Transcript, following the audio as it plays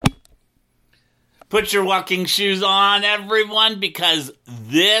Put your walking shoes on, everyone, because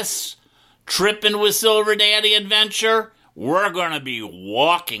this Trippin' with Silver Daddy adventure, we're going to be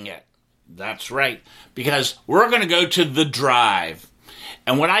walking it. That's right, because we're going to go to the drive.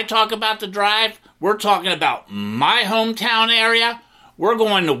 And when I talk about the drive, we're talking about my hometown area. We're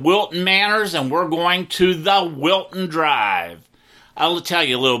going to Wilton Manors, and we're going to the Wilton Drive. I'll tell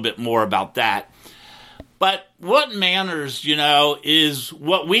you a little bit more about that. But Wilton Manors, is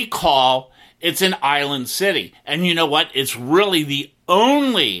what we call, it's an island city. And you know what? It's really the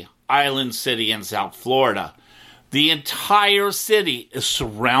only island city in South Florida. The entire city is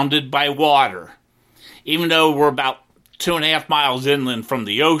surrounded by water. Even though we're about 2.5 miles inland from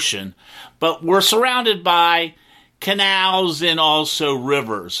the ocean, but we're surrounded by canals and also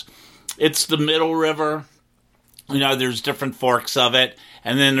rivers. It's the Middle River. There's different forks of it,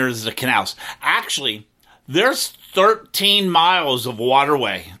 and then there's the canals. Actually, there's 13 miles of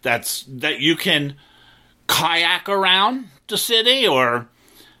waterway that you can kayak around the city or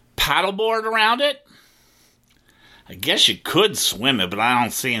paddleboard around it. I guess you could swim it, but I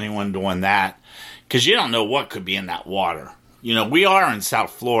don't see anyone doing that because you don't know what could be in that water. We are in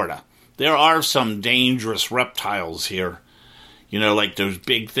South Florida. There are some dangerous reptiles here. Like those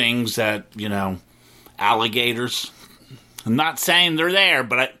big things that, alligators. I'm not saying they're there,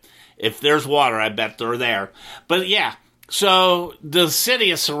 but if there's water, I bet they're there. But yeah, so the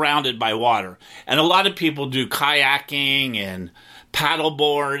city is surrounded by water. And a lot of people do kayaking and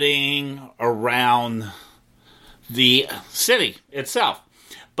paddleboarding around the city itself.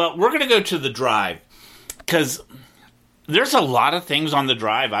 But we're going to go to the drive because there's a lot of things on the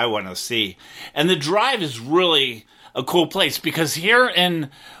drive I want to see. And the drive is really a cool place because here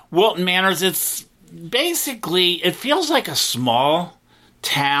in Wilton Manors, it's basically, it feels like a small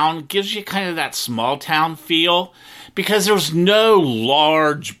town. Gives you kind of that small town feel because there's no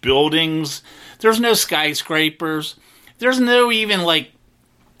large buildings. There's no skyscrapers. There's no even like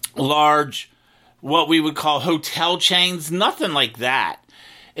large, what we would call hotel chains. Nothing like that.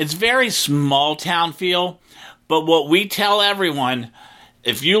 It's very small town feel. But what we tell everyone,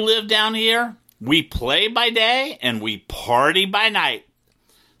 if you live down here, we play by day and we party by night.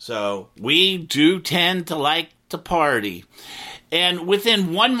 So we do tend to like to party. And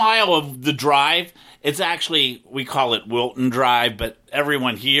within 1 mile of the drive, it's actually, we call it Wilton Drive, but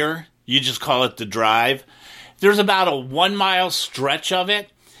everyone here, you just call it the drive. There's about a 1 mile stretch of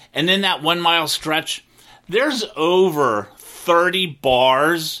it. And in that 1 mile stretch, there's over 30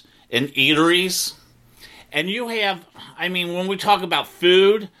 bars and eateries. And you have, when we talk about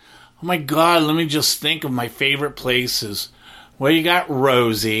food, oh my God, let me just think of my favorite places. Well, you got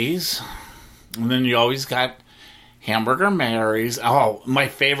Rosie's, and then you always got Hamburger Mary's. Oh, my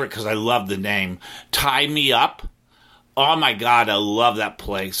favorite, because I love the name, Tie Me Up. Oh my God, I love that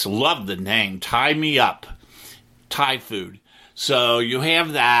place. Love the name, Tie Me Up. Thai food. So you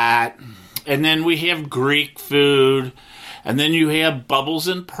have that, and then we have Greek food, and then you have Bubbles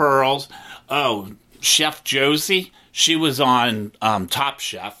and Pearls. Oh, Chef Josie, she was on Top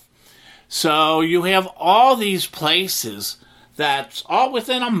Chef. So you have all these places that's all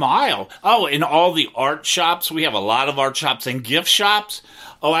within a mile. Oh, and all the art shops. We have a lot of art shops and gift shops.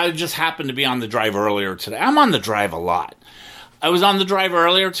 Oh, I just happened to be on the drive earlier today. I'm on the drive a lot. I was on the drive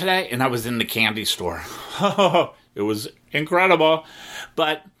earlier today, and I was in the candy store. It was incredible.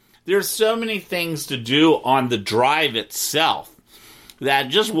 But there's so many things to do on the drive itself that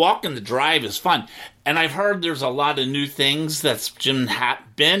just walking the drive is fun. And I've heard there's a lot of new things that's been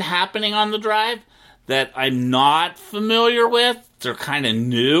happening on the drive that I'm not familiar with. They're kind of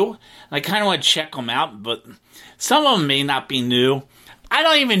new. I kind of want to check them out, but some of them may not be new. I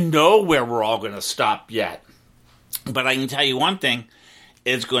don't even know where we're all going to stop yet. But I can tell you one thing.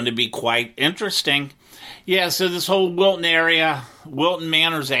 It's going to be quite interesting. Yeah, so this whole Wilton area, Wilton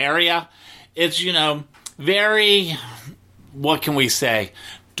Manors area, it's, very, what can we say,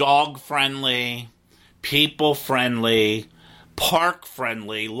 dog-friendly, people-friendly,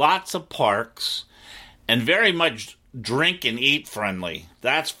 park-friendly, lots of parks, and very much drink and eat-friendly.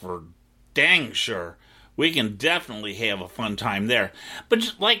 That's for dang sure. We can definitely have a fun time there.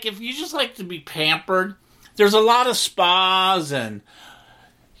 But if you just like to be pampered, there's a lot of spas and,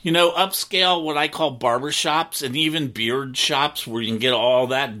 upscale, what I call barbershops, and even beard shops where you can get all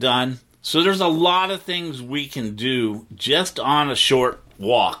that done. So there's a lot of things we can do just on a short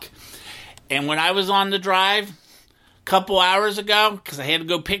walk. And when I was on the drive a couple hours ago, because I had to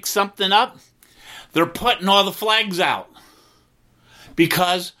go pick something up, they're putting all the flags out.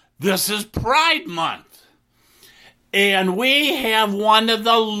 Because this is Pride Month. And we have one of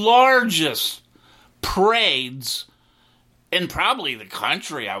the largest parades in probably the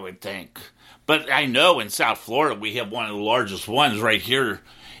country, I would think. But I know in South Florida we have one of the largest ones right here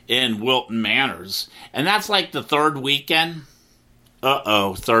in Wilton, Manors. And that's like the third weekend.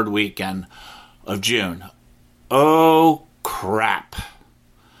 Third weekend of June. Oh, crap.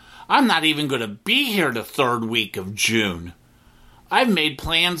 I'm not even going to be here the third week of June. I've made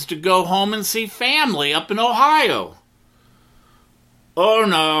plans to go home and see family up in Ohio. Oh,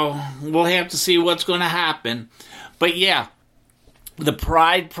 no. We'll have to see what's going to happen. But yeah, the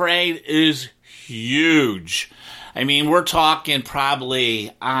Pride Parade is huge. I mean, we're talking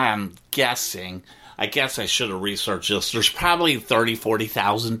probably, I'm guessing, I guess I should have researched this. There's probably 30,000,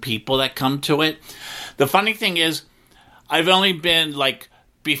 40,000 people that come to it. The funny thing is, I've only been,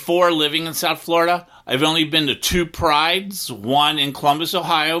 before living in South Florida, I've only been to 2 prides. One in Columbus,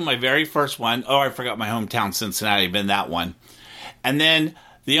 Ohio, my very first one. Oh, I forgot my hometown, Cincinnati, been that one. And then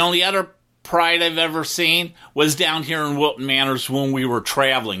the only other pride I've ever seen was down here in Wilton Manors when we were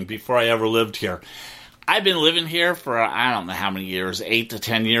traveling before I ever lived here. I've been living here for, I don't know how many years, 8 to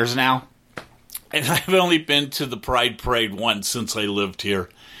 10 years now. And I've only been to the Pride Parade once since I lived here.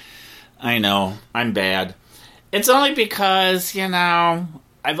 I know, I'm bad. It's only because,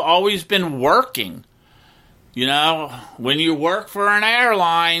 I've always been working. When you work for an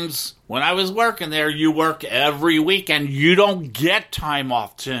airlines, when I was working there, you work every weekend. You don't get time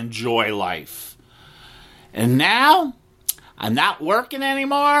off to enjoy life. And now, I'm not working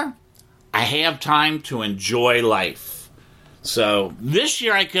anymore. I have time to enjoy life. So, this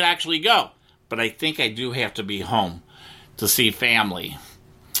year I could actually go. But I think I do have to be home to see family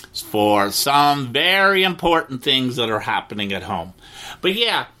for some very important things that are happening at home. But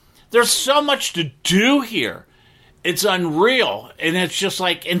yeah, there's so much to do here. It's unreal. And it's just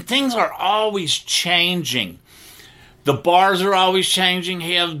and things are always changing. The bars are always changing,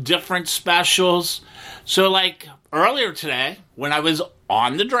 have different specials. So earlier today, when I was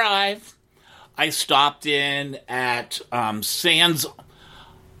on the drive, I stopped in at Island Sands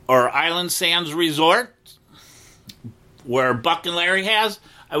Resort, where Buck and Larry has.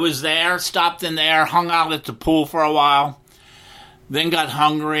 I was there, stopped in there, hung out at the pool for a while, then got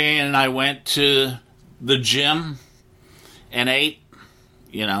hungry, and I went to the gym and ate,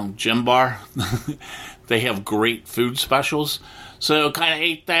 gym bar. They have great food specials. So kind of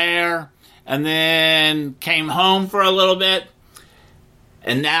ate there, and then came home for a little bit.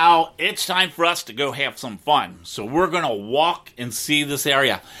 And now it's time for us to go have some fun. So we're going to walk and see this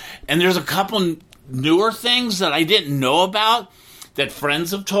area. And there's a couple newer things that I didn't know about that friends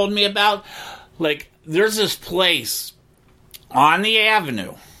have told me about. There's this place on the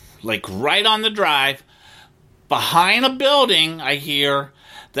avenue, right on the drive, behind a building, I hear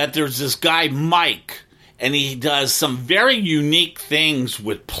that there's this guy, Mike, and he does some very unique things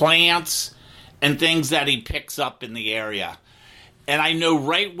with plants and things that he picks up in the area. And I know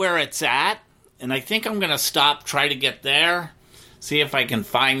right where it's at, and I think I'm going to stop, try to get there, see if I can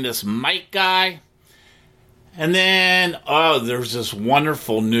find this Mike guy. And then, there's this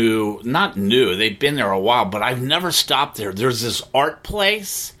wonderful not new, they've been there a while, but I've never stopped there. There's this art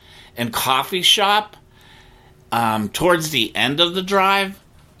place and coffee shop towards the end of the drive.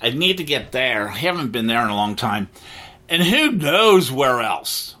 I need to get there. I haven't been there in a long time. And who knows where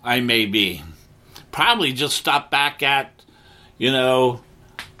else I may be. Probably just stop back at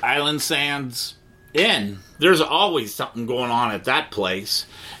Island Sands Inn. There's always something going on at that place.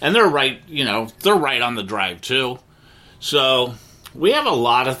 And they're right on the drive too. So we have a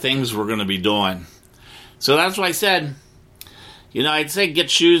lot of things we're going to be doing. So that's why I said, I'd say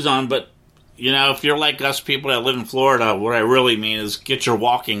get shoes on, but, if you're like us people that live in Florida, what I really mean is get your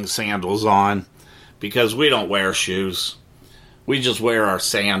walking sandals on, because we don't wear shoes. We just wear our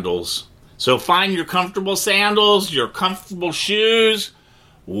sandals. So find your comfortable sandals, your comfortable shoes,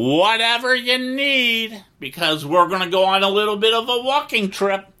 whatever you need, because we're going to go on a little bit of a walking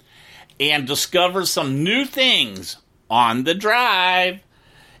trip and discover some new things on the drive.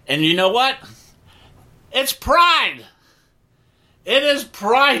 And you know what? It's Pride. It is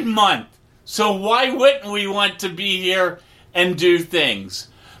Pride Month. So why wouldn't we want to be here and do things?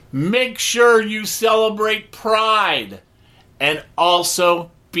 Make sure you celebrate Pride and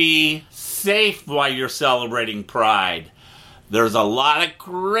also be safe while you're celebrating Pride. There's a lot of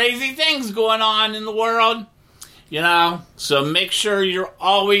crazy things going on in the world, so make sure you're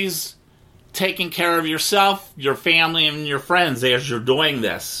always taking care of yourself, your family, and your friends as you're doing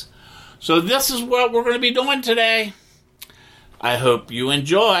this. So this is what we're going to be doing today. I hope you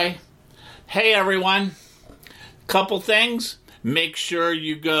enjoy. Hey everyone, couple things. Make sure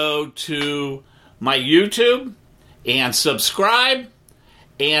you go to my YouTube and subscribe,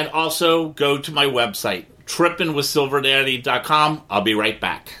 and also go to my website, trippinwithsilverdaddy.com. I'll be right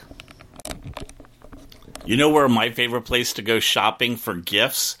back. You know where my favorite place to go shopping for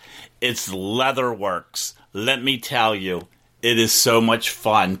gifts? It's Leatherworks. Let me tell you, it is so much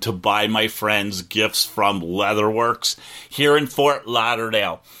fun to buy my friends gifts from Leatherworks here in Fort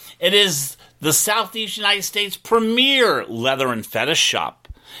Lauderdale. It is the Southeast United States' premier leather and fetish shop.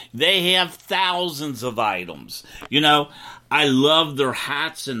 They have thousands of items. You know, I love their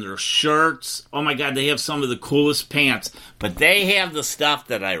hats and their shirts. Oh my God, they have some of the coolest pants. But they have the stuff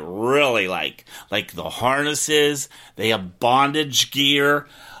that I really like the harnesses. They have bondage gear.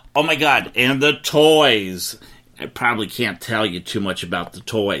 Oh my God, and the toys. I probably can't tell you too much about the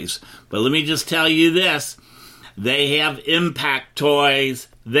toys, but let me just tell you this. They have impact toys.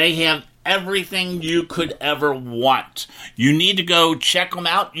 They have everything you could ever want. You need to go check them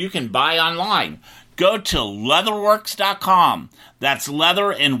out. You can buy online. Go to leatherworks.com. That's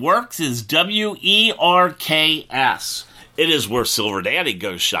leather and works is WERKS. It is where Silver Daddy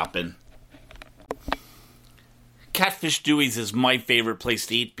goes shopping. Catfish Dewey's is my favorite place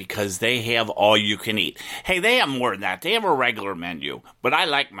to eat because they have all you can eat. Hey, they have more than that. They have a regular menu, but I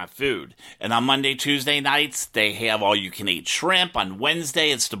like my food. And on Monday, Tuesday nights, they have all you can eat shrimp. On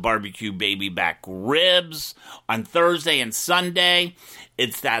Wednesday, it's the barbecue baby back ribs. On Thursday and Sunday,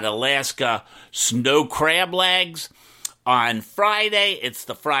 it's that Alaska snow crab legs. On Friday, it's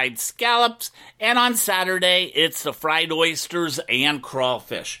the fried scallops, and on Saturday, it's the fried oysters and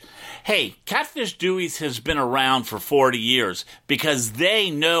crawfish. Hey, Catfish Dewey's has been around for 40 years because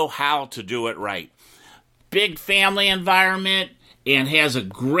they know how to do it right. Big family environment and has a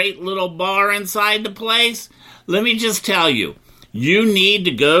great little bar inside the place. Let me just tell you, you need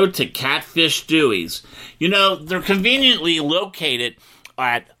to go to Catfish Dewey's. You know, they're conveniently located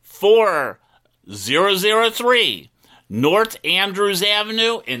at 4003 North Andrews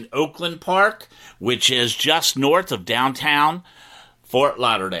Avenue in Oakland Park, which is just north of downtown Fort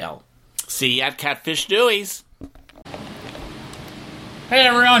Lauderdale. See you at Catfish Dewey's. Hey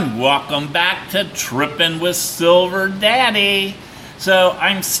everyone, welcome back to Trippin' with Silver Daddy. So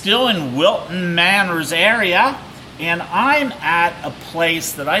I'm still in Wilton, Manors area, and I'm at a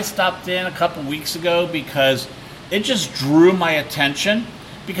place that I stopped in a couple weeks ago because it just drew my attention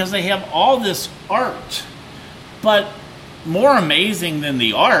because they have all this art. But more amazing than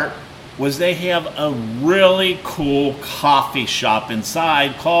the art was they have a really cool coffee shop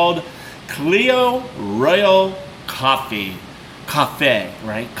inside called Clio Royal Cafe,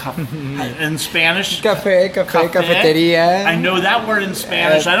 right? In Spanish. Cafe, cafeteria. I know that word in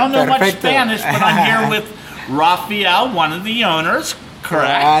Spanish. I don't know much Spanish, but I'm here with Rafael, one of the owners,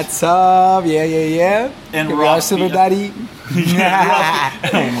 correct? What's up? Yeah. And Rafael, daddy.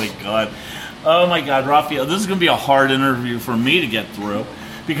 Oh my God, Rafael, this is going to be a hard interview for me to get through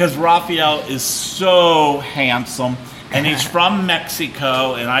because Rafael is so handsome and he's from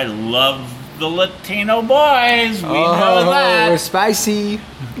Mexico and I love the Latino boys. We know that. We're spicy.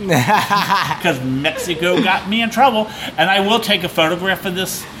 Because Mexico got me in trouble. And I will take a photograph of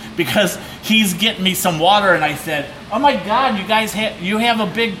this because he's getting me some water and I said, oh my God, you guys you have a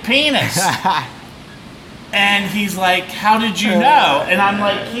big penis. And he's like, how did you know? And I'm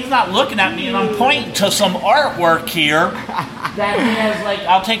like, he's not looking at me, and I'm pointing to some artwork here that has, like,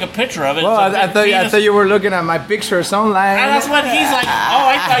 I'll take a picture of it. Well, I thought you were looking at my pictures online. And that's what he's like, oh,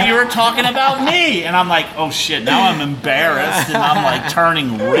 I thought you were talking about me. And I'm like, oh, shit, now I'm embarrassed, and I'm, like,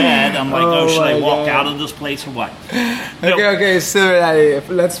 turning red. I'm like, should I walk out of this place or what? Okay, so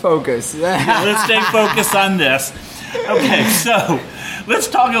let's focus. Yeah, let's stay focused on this. Okay, so let's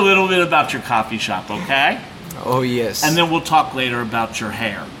talk a little bit about your coffee shop, okay? Oh, yes. And then we'll talk later about your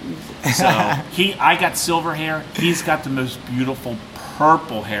hair. So, I got silver hair. He's got the most beautiful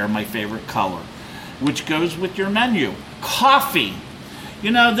purple hair, my favorite color, which goes with your menu. Coffee.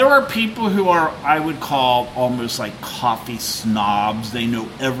 You know, there are people who are, I would call, almost like coffee snobs. They know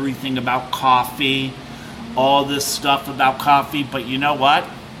everything about coffee, all this stuff about coffee, but you know what?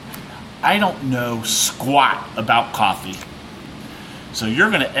 I don't know squat about coffee. So you're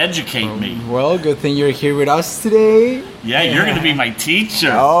going to educate me. Well, good thing you're here with us today. Yeah, you're going to be my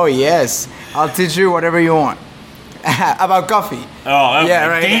teacher. Oh, yes. I'll teach you whatever you want. About coffee. Oh, okay. Yeah,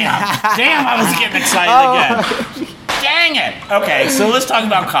 right. Damn, I was getting excited again. Dang it. Okay, so let's talk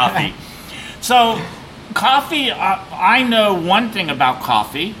about coffee. So, coffee, I know one thing about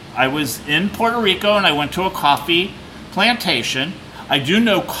coffee. I was in Puerto Rico and I went to a coffee plantation. I do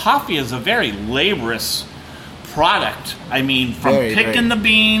know coffee is a very laborious product. I mean, from picking the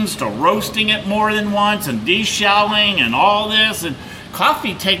beans to roasting it more than once and deshelling and all this. And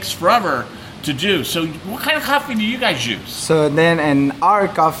coffee takes forever to do. So what kind of coffee do you guys use? So then, and our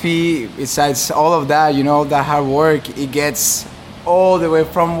coffee, besides all of that, the hard work, it gets all the way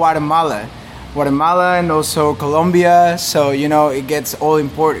from Guatemala and also Colombia. So, it gets all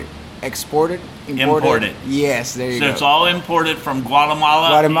exported. Yes, there you go. So it's all imported from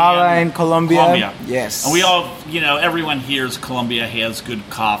Guatemala and Colombia. Yes. And we all, everyone hears Colombia has good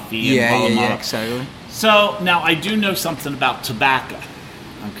coffee in Guatemala. Yeah, exactly. So now I do know something about tobacco.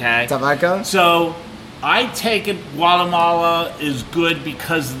 Okay. Tobacco? So I take it Guatemala is good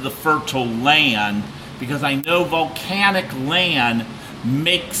because of the fertile land, because I know volcanic land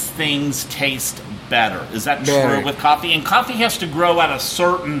makes things taste better. Is that true with coffee? And coffee has to grow at a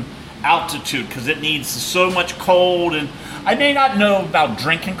certain altitude because it needs so much cold. And I may not know about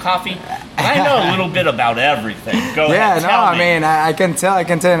drinking coffee, but I know a little bit about everything. Go ahead, tell me. I can tell,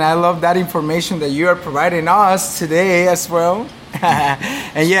 and I love that information that you are providing us today as well.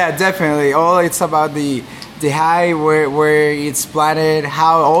 And yeah, definitely. All it's about the high where it's planted.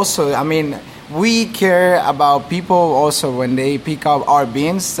 How also, we care about people also when they pick up our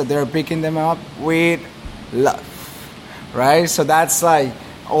beans, that they're picking them up with love, right? So that's like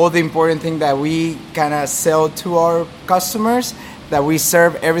all the important thing that we kind of sell to our customers, that we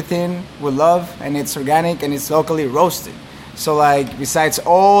serve everything with love, and it's organic and it's locally roasted. So like besides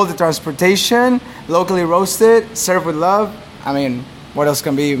all the transportation, locally roasted, served with love, what else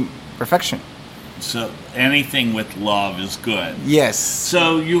can be perfection? So anything with love is good. Yes.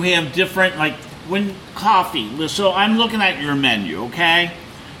 So you have different, when coffee. So I'm looking at your menu, okay?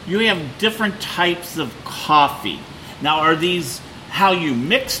 You have different types of coffee. Now, are these how you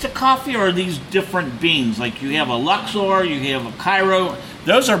mix the coffee, or are these different beans? Like you have a Luxor, you have a Cairo.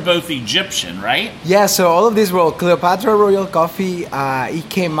 Those are both Egyptian, right? Yeah, so all of these were Cleopatra Royal Coffee. It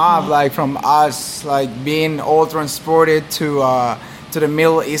came up from us, being all transported to the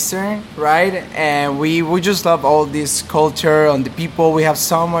Middle Eastern, right? And we just love all this culture and the people. We have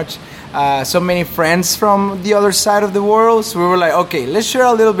so many friends from the other side of the world. So we were like, okay, let's share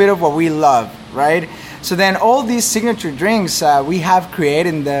a little bit of what we love, right? So then all these signature drinks, we have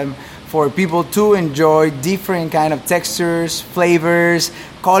created them for people to enjoy different kind of textures, flavors,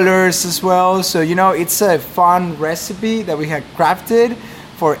 colors as well. So, it's a fun recipe that we have crafted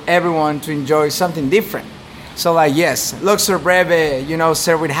for everyone to enjoy something different. So yes, Luxor Breve,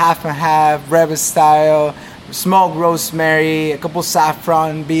 served with half and half, Breve style, smoked rosemary, a couple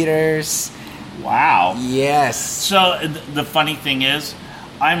saffron bitters. Wow. Yes. So the funny thing is,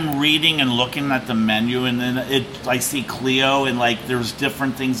 I'm reading and looking at the menu, and then I see Cleo, and there's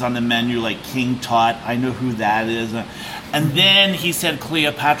different things on the menu, like King Tut. I know who that is. And then he said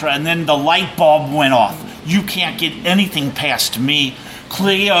Cleopatra, and then the light bulb went off. You can't get anything past me.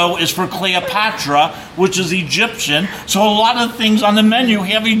 Cleo is for Cleopatra, which is Egyptian. So a lot of things on the menu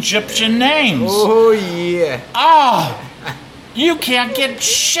have Egyptian names. Oh, yeah. You can't get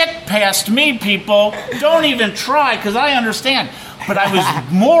shit past me, people. Don't even try, because I understand. But I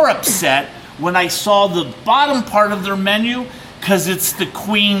was more upset when I saw the bottom part of their menu, because it's the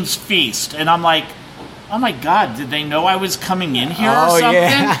Queen's Feast. And I'm like, oh my God, did they know I was coming in here or something?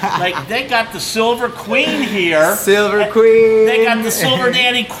 Yeah. They got the Silver Queen here. Silver Queen. They got the Silver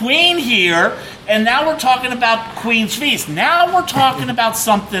Daddy Queen here. And now we're talking about Queen's Feast. Now we're talking about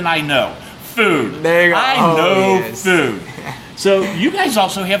something I know. Food. There you go. I know food. So you guys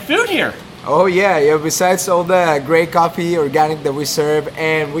also have food here. Oh yeah. Besides all the great coffee, organic that we serve,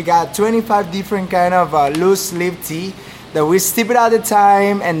 and we got 25 different kind of loose leaf tea that we steep it at a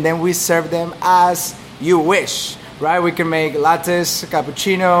time, and then we serve them as you wish, right? We can make lattes,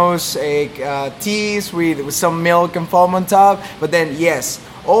 cappuccinos, teas with some milk and foam on top. But then yes,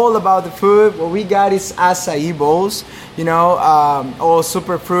 all about the food. What we got is acai bowls, all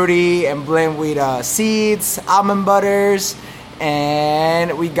super fruity and blend with seeds, almond butters.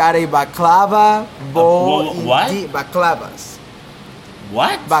 And we got a baklava bowl. What? Baklavas.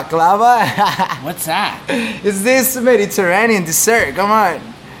 What? Baklava? What's that? It's this Mediterranean dessert. Come on.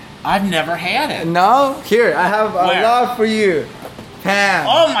 I've never had it. No? Here, I have a lot for you. Pam.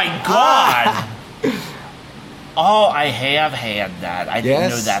 Oh my God. Oh, I have had that. I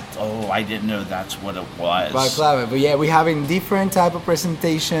didn't know that. Oh, I didn't know that's what it was. Baklava. But yeah, we're having different type of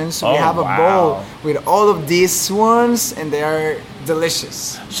presentations. So we have a bowl with all of these ones, and they are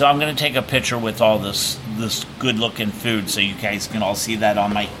delicious. So I'm going to take a picture with all this good-looking food, so you guys can all see that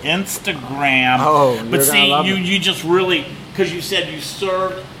on my Instagram. Oh, but see, you just really, because you said you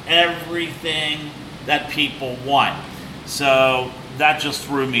served everything that people want. So that just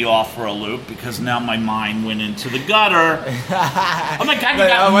threw me off for a loop, because now my mind went into the gutter. Oh my God,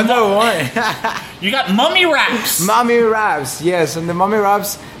 you got mummy wraps. Mummy wraps, yes. And the mummy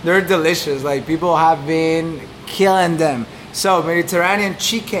wraps, they're delicious. Like, people have been killing them. So Mediterranean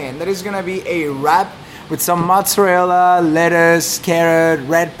chicken, that is gonna be a wrap with some mozzarella, lettuce, carrot,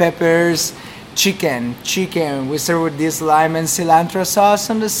 red peppers, chicken. We serve with this lime and cilantro sauce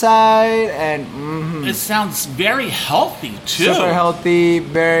on the side, and it sounds very healthy too. Super healthy,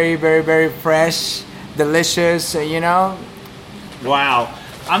 very, very, very fresh, delicious. Wow.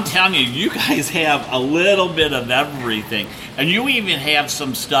 I'm telling you, you guys have a little bit of everything. And you even have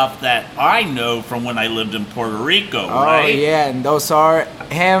some stuff that I know from when I lived in Puerto Rico, right? Oh, yeah, and those are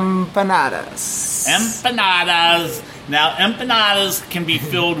empanadas. Empanadas. Now, empanadas can be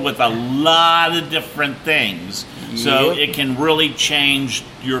filled with a lot of different things. So it can really change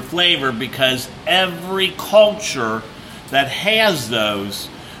your flavor because every culture that has those,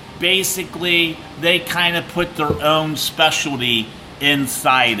 basically, they kind of put their own specialty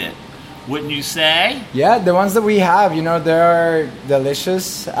inside it. Wouldn't you say? Yeah, the ones that we have, they're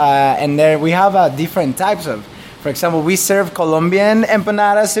delicious. And then we have different types of. For example, we serve Colombian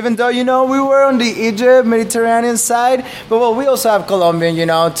empanadas, even though, we were on the Egypt, Mediterranean side. But we also have Colombian,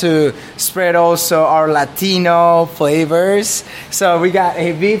 to spread also our Latino flavors. So we got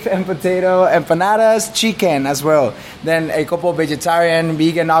a beef and potato empanadas, chicken as well. Then a couple vegetarian,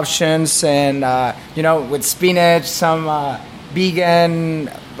 vegan options, and, with spinach, some vegan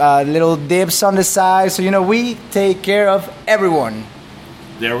little dips on the side. So, we take care of everyone.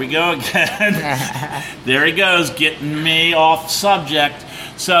 There we go again. There he goes, getting me off subject.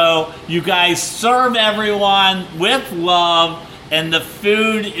 So you guys serve everyone with love, and the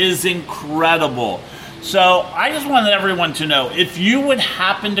food is incredible. So I just wanted everyone to know, if you would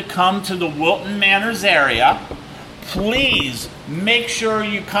happen to come to the Wilton Manors area, please make sure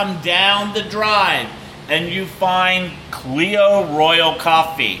you come down the drive and you find Cleo Royal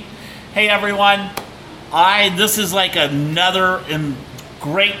Coffee. Hey everyone, this is like another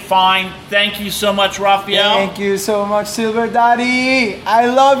great find. Thank you so much, Rafael. Thank you so much, Silver Daddy. I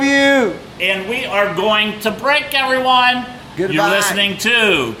love you. And we are going to break, everyone. Goodbye. You're listening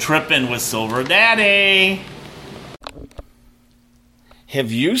to Trippin' with Silver Daddy.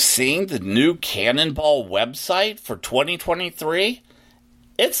 Have you seen the new Cannonball website for 2023?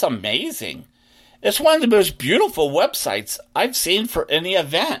 It's amazing. It's one of the most beautiful websites I've seen for any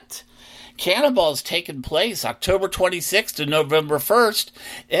event. Cannonball is taking place October 26th to November 1st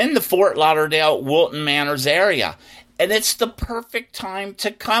in the Fort Lauderdale, Wilton Manors area. And it's the perfect time to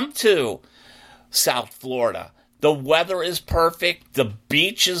come to South Florida. The weather is perfect. The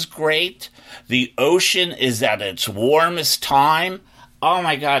beach is great. The ocean is at its warmest time. Oh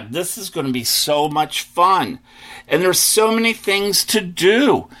my God, this is going to be so much fun. And there's so many things to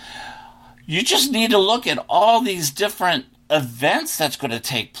do. You just need to look at all these different events that's going to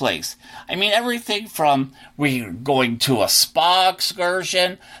take place. I mean, everything from we're going to a spa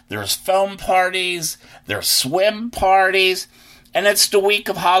excursion, there's foam parties, there's swim parties, and it's the week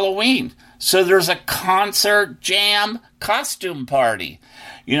of Halloween. So there's a concert, jam, costume party.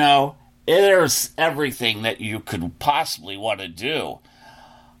 There's everything that you could possibly want to do.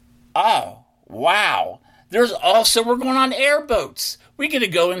 Oh, wow. We're going on airboats. We get to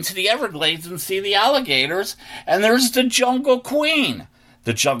go into the Everglades and see the alligators. And there's the Jungle Queen.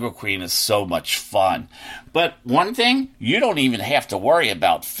 The Jungle Queen is so much fun. But one thing, you don't even have to worry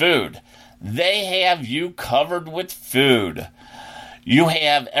about food. They have you covered with food. You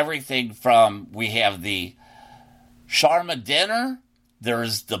have everything from, we have the shawarma dinner,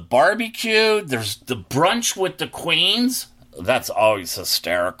 there's the barbecue, there's the brunch with the queens. That's always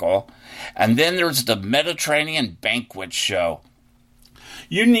hysterical. And then there's the Mediterranean banquet show.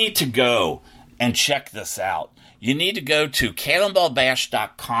 You need to go and check this out. You need to go to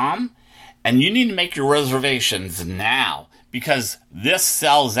cannonballbash.com and you need to make your reservations now because this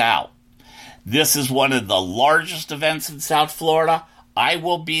sells out. This is one of the largest events in South Florida. I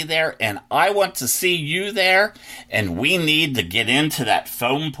will be there and I want to see you there, and we need to get into that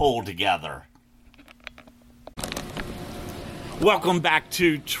foam pool together. Welcome back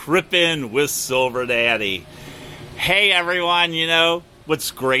to Trippin' with Silver Daddy. Hey everyone,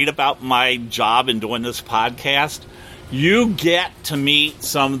 what's great about my job in doing this podcast? You get to meet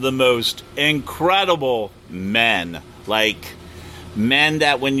some of the most incredible men. Like men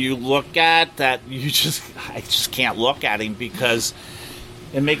that when you look at that, I just can't look at him because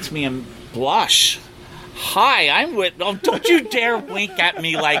it makes me blush. Hi, I'm with... Oh, don't you dare wink at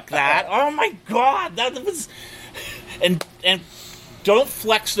me like that. Oh my God, that was... And don't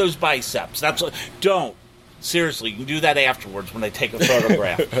flex those biceps. Don't. Seriously, you can do that afterwards when I take a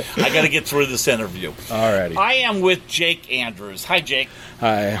photograph. I got to get through this interview. Alrighty. I am with Jake Andrews. Hi, Jake.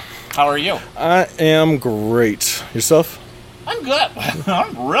 Hi. How are you? I am great. Yourself? I'm good.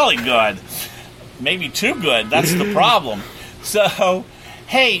 I'm really good. Maybe too good. That's the problem. So,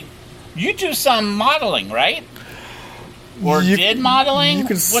 hey, you do some modeling, right? Or did modeling? You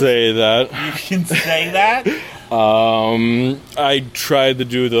can say that. You can say that? I tried to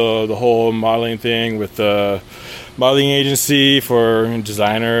do the whole modeling thing with the modeling agency for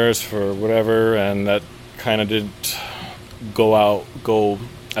designers, for whatever, and that kind of didn't go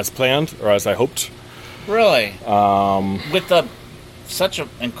as planned or as I hoped. Really? With such an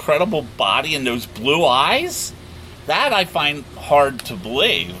incredible body and those blue eyes? That I find hard to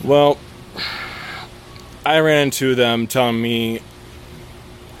believe. Well, I ran into them telling me,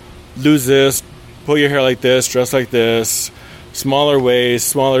 lose this, pull your hair like this, dress like this, smaller waist,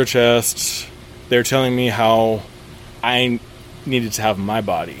 smaller chest. They're telling me how I needed to have my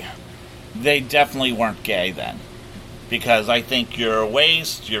body. They definitely weren't gay then. Because I think your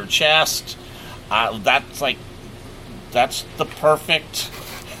waist, your chest, that's the perfect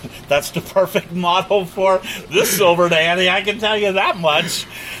model for this silver Danny, I can tell you that much.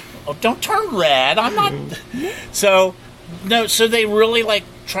 Oh, don't turn red. I'm not. So they really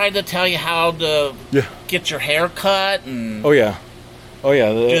tried to tell you how to get your hair cut and. Oh yeah.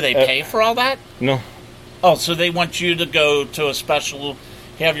 Do they pay for all that? No. Oh, so they want you to go to a special,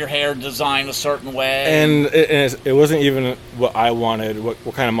 have your hair designed a certain way. And it wasn't even what I wanted, what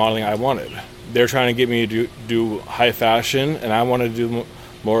kind of modeling I wanted. They're trying to get me to do high fashion, and I wanted to do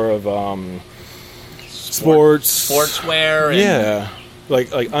more of sportswear. Yeah.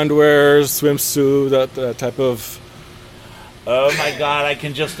 Like underwear, swimsuit, that type of. Oh my God! I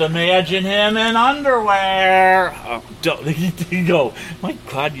can just imagine him in underwear. Oh, go! My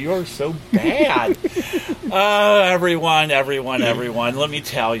God, you're so bad. Everyone! Let me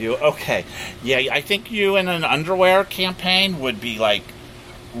tell you. Okay, yeah, I think you in an underwear campaign would be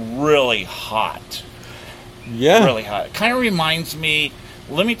really hot. Yeah, really hot. It kind of reminds me.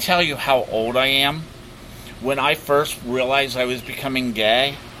 Let me tell you how old I am. When I first realized I was becoming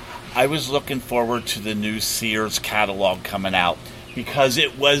gay, I was looking forward to the new Sears catalog coming out because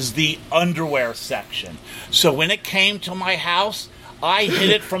it was the underwear section. So when it came to my house, I hid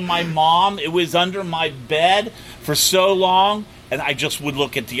it from my mom. It was under my bed for so long, and I just would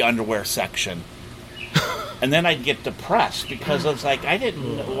look at the underwear section. And then I'd get depressed because I was like,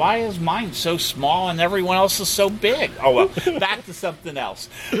 why is mine so small and everyone else is so big? Oh, well, back to something else.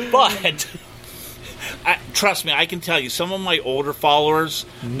 But... trust me, I can tell you, some of my older followers,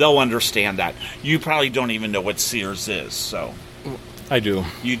 they'll understand that. You probably don't even know what Sears is, so. I do.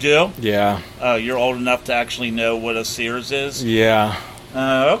 You do? Yeah. You're old enough to actually know what a Sears is? Yeah.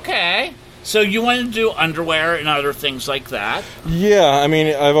 Okay. So you want to do underwear and other things like that? Yeah, I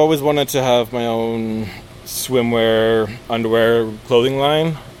mean, I've always wanted to have my own swimwear, underwear, clothing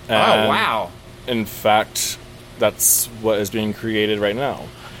line. Oh, wow. In fact, that's what is being created right now.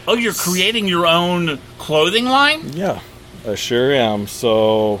 Oh, you're creating your own clothing line? Yeah, I sure am.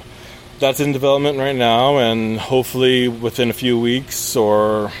 So that's in development right now, and hopefully within a few weeks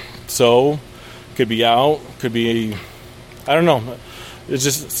or so, could be out. Could be, I don't know. It's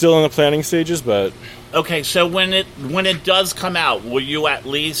just still in the planning stages, but. Okay, so when it does come out, will you at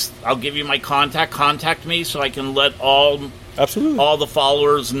least? I'll give you my contact me so I can let all the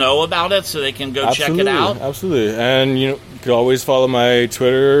followers know about it so they can go check it out. Absolutely, and you could always follow my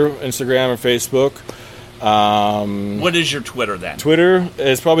Twitter, Instagram, or Facebook. What is your Twitter then? Twitter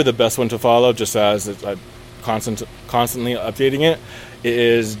is probably the best one to follow, just as I'm constantly updating it. It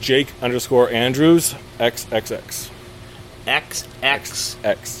is Jake_Andrews XXX.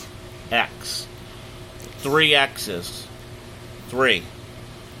 X. 3 X's. 3.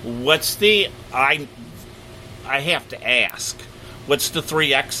 What's the... I have to ask. What's the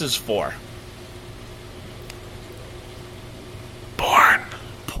 3 X's for? Porn?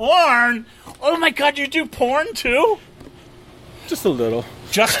 Oh my God, you do porn too? Just a little.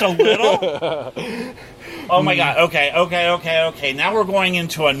 Just a little? Oh my God, okay. Now we're going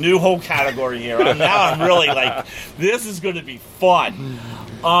into a new whole category here. Now I'm really this is going to be fun.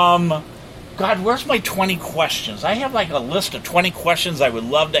 God, where's my 20 questions? I have a list of 20 questions I would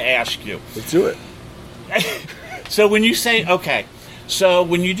love to ask you. Let's do it. So when you say, so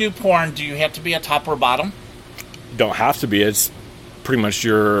when you do porn, do you have to be a top or bottom? Don't have to be. It's pretty much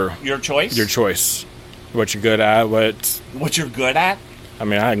your choice? Your choice. What you're good at, what you're good at? I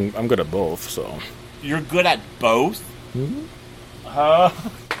mean, I'm good at both, so. You're good at both? Mm-hmm.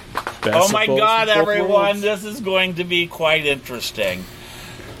 Oh my God, everyone, this is going to be quite interesting.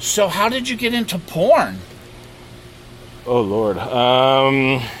 So how did you get into porn? Oh, Lord.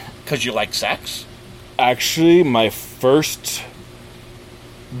 'Cause you like sex? Actually, my first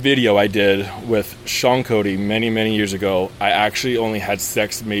video I did with Sean Cody many years ago, I actually only had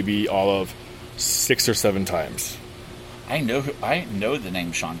sex maybe all of 6 or 7 times. I know the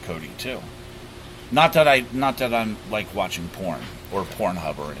name Sean Cody too. Not that I'm like watching porn or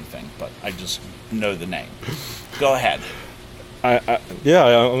Pornhub or anything, but I just know the name. Go ahead. I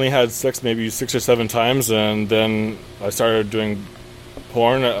only had sex maybe 6 or 7 times, and then I started doing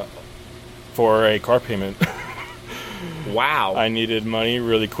porn for a car payment. Wow. I needed money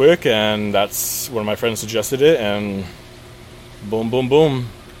really quick, and that's one of my friends suggested it, and boom, boom, boom.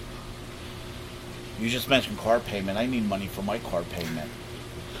 You just mentioned car payment. I need money for my car payment.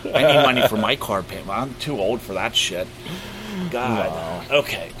 I need money for my car payment. I'm too old for that shit. God. No.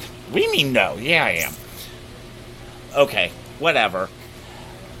 Okay. What do you mean no? Yeah, I am. Okay. Whatever.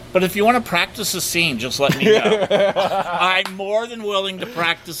 But if you want to practice a scene, just let me know. I'm more than willing to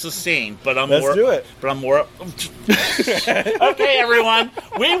practice a scene, but Let's do it. But I'm more. Okay, everyone,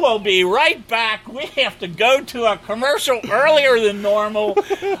 we will be right back. We have to go to a commercial earlier than normal.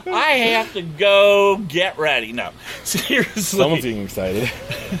 I have to go get ready. No, seriously. Someone's getting excited.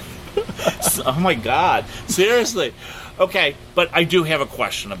 Oh my God, seriously. Okay, but I do have a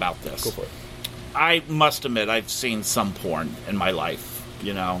question about this. Go for it. I must admit, I've seen some porn in my life.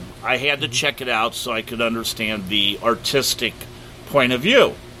 You know, I had to check it out so I could understand the artistic point of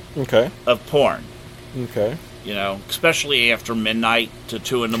view of porn. Okay. You know, especially after midnight to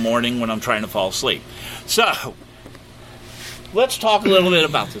 2 in the morning when I'm trying to fall asleep. So, let's talk a little bit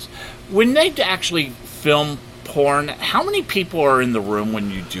about this. When they actually film porn, how many people are in the room when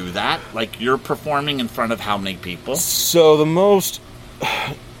you do that? Like, you're performing in front of how many people? So, the most,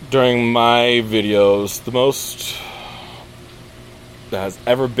 during my videos, the most that has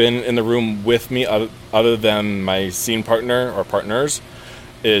ever been in the room with me other than my scene partner or partners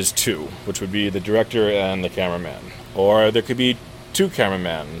is 2, which would be the director and the cameraman. Or there could be 2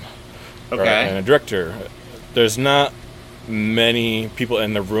 cameramen and a director. There's not many people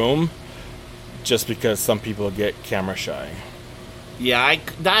in the room just because some people get camera shy. Yeah,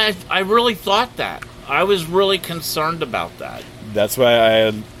 I really thought that. I was really concerned about that. That's why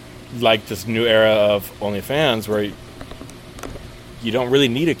I like this new era of OnlyFans where you don't really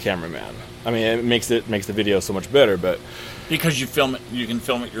need a cameraman. I mean, it makes the video so much better, but because you can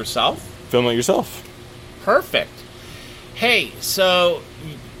film it yourself? Film it yourself. Perfect. Hey, so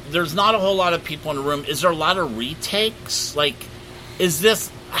there's not a whole lot of people in the room. Is there a lot of retakes? Like,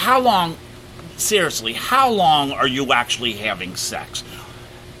 how long are you actually having sex?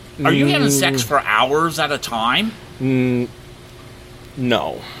 Are you having sex for hours at a time?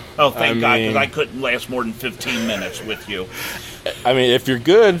 No. Oh, thank God, because I couldn't last more than 15 minutes with you. I mean, if you're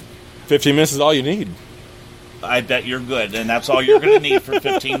good, 15 minutes is all you need. I bet you're good, and that's all you're going to need for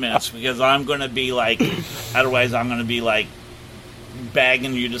 15 minutes, because I'm going to be like, otherwise I'm going to be like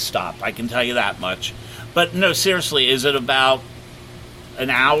begging you to stop. I can tell you that much. But no, seriously, is it about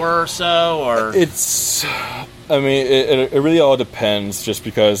an hour or so, or? It really all depends, just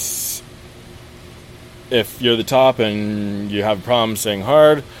because if you're the top and you have a problem saying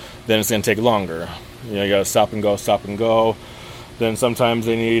hard, then it's going to take longer. You know, you got to stop and go. Then sometimes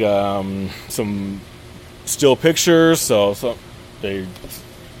they need some still pictures, so they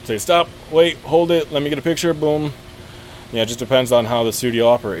say, stop, wait, hold it, let me get a picture, boom. Yeah, it just depends on how the studio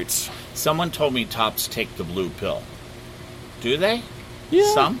operates. Someone told me tops take the blue pill. Do they?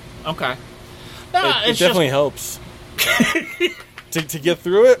 Yeah. Some? Okay. No, it definitely helps. to get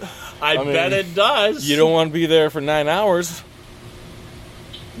through it? I bet it does. You don't want to be there for 9 hours.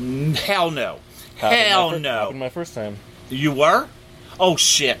 Hell no. Happened my first time. You were? Oh,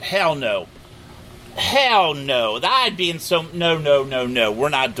 shit. Hell no. Hell no. I'd be in so... No. We're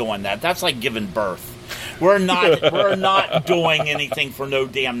not doing that. That's like giving birth. We're not doing anything for no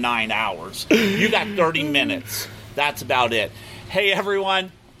damn 9 hours. You got 30 minutes. That's about it. Hey,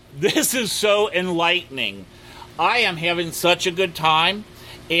 everyone. This is so enlightening. I am having such a good time.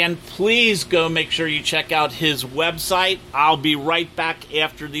 And please go make sure you check out his website. I'll be right back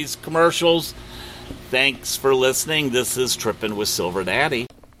after these commercials. Thanks for listening. This is Trippin' with Silver Daddy.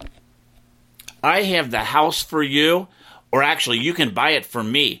 I have the house for you, or actually you can buy it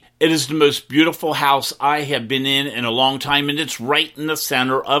from me. It is the most beautiful house I have been in a long time, and it's right in the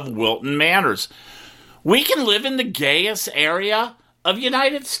center of Wilton Manors. We can live in the gayest area of the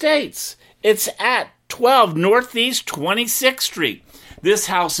United States. It's at 12 Northeast 26th Street. This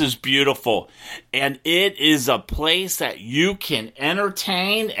house is beautiful, and it is a place that you can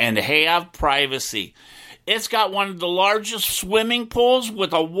entertain and have privacy. It's got one of the largest swimming pools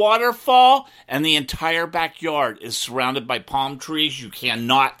with a waterfall, and the entire backyard is surrounded by palm trees you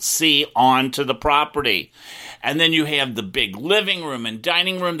cannot see onto the property. And then you have the big living room and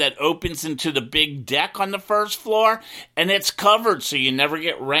dining room that opens into the big deck on the first floor, and it's covered so you never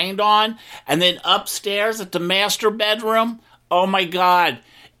get rained on. And then upstairs at the master bedroom, oh my God,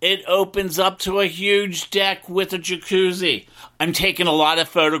 it opens up to a huge deck with a jacuzzi. I'm taking a lot of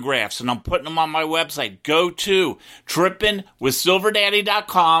photographs and I'm putting them on my website. Go to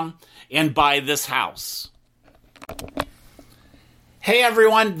trippinwithsilverdaddy.com and buy this house. Hey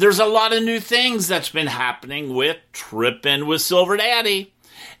everyone, there's a lot of new things that's been happening with Trippin' with Silver Daddy.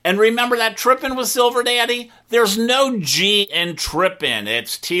 And remember that Trippin' with Silver Daddy, there's no G in Trippin'.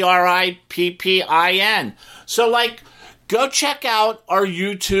 It's Trippin. So go check out our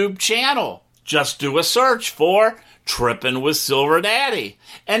YouTube channel. Just do a search for Trippin' with Silver Daddy.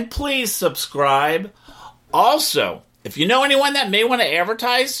 And please subscribe. Also, if you know anyone that may want to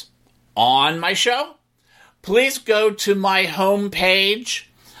advertise on my show, please go to my homepage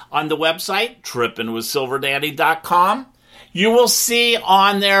on the website, trippinwithsilverdaddy.com. You will see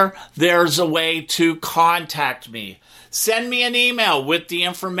on there's a way to contact me. Send me an email with the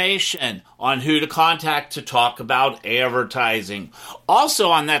information on who to contact to talk about advertising. Also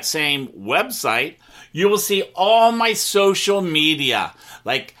on that same website, you will see all my social media,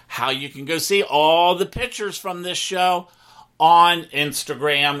 like how you can go see all the pictures from this show on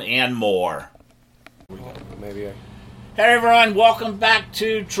Instagram and more. Hey everyone, welcome back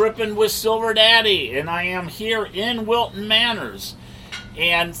to Trippin' with Silver Daddy, and I am here in Wilton Manors.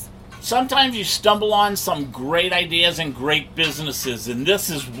 And sometimes you stumble on some great ideas and great businesses, and this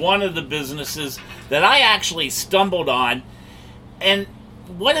is one of the businesses that I actually stumbled on. And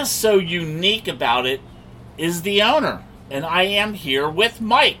what is so unique about it is the owner, and I am here with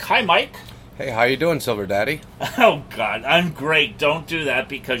Mike. Hi, Mike. Hey, how you doing, Silver Daddy? Oh, God, I'm great. Don't do that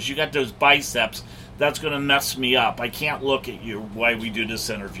because you got those biceps. That's going to mess me up. I can't look at you while we do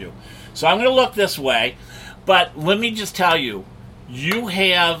this interview. So I'm going to look this way. But let me just tell you, you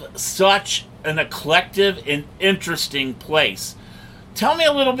have such an eclectic and interesting place. Tell me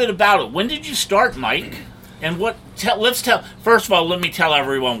a little bit about it. When did you start, Mike? And first of all, let me tell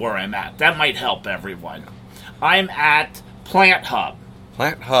everyone where I'm at. That might help everyone. I'm at Plant Hub.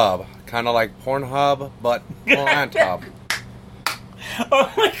 Plant Hub. Kind of like Pornhub, but Plant Hub.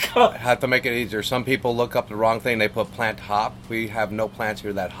 Oh my God. I have to make it easier. Some people look up the wrong thing. They put plant hop. We have no plants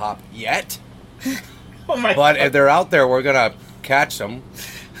here that hop yet. Oh my but God. If they're out there, we're going to catch them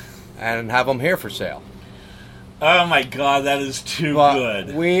and have them here for sale. Oh my God, that is too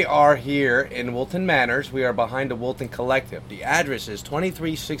good. We are here in Wilton Manors. We are behind the Wilton Collective. The address is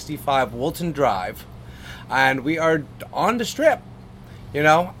 2365 Wilton Drive. And we are on the strip,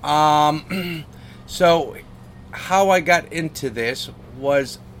 So how I got into this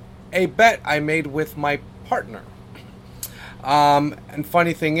was a bet I made with my partner. And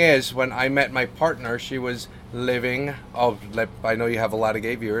funny thing is, when I met my partner, she was living. I know you have a lot of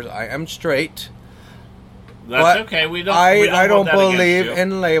gay viewers. I am straight. That's okay. I don't believe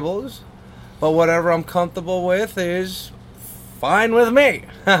in labels, but whatever I'm comfortable with is fine with me.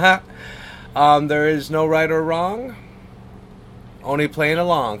 There is no right or wrong, only playing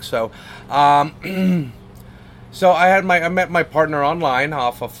along. So, So I met my partner online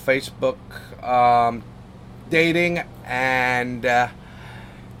off of Facebook dating, and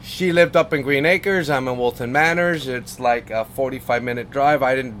she lived up in Green Acres. I'm in Wilton Manors. It's like a 45-minute drive.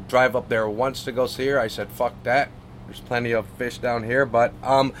 I didn't drive up there once to go see her. I said, fuck that. There's plenty of fish down here. But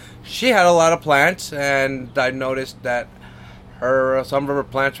she had a lot of plants, and I noticed that some of her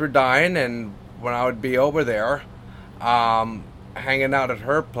plants were dying, and when I would be over there, hanging out at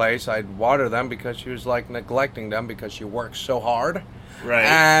her place, I'd water them because she was neglecting them because she works so hard. Right.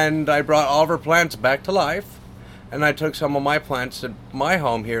 And I brought all of her plants back to life, and I took some of my plants to my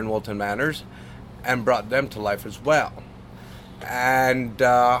home here in Wilton Manors and brought them to life as well. And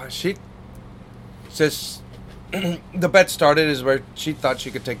she says the bet started is where she thought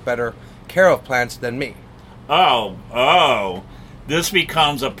she could take better care of plants than me. Oh. This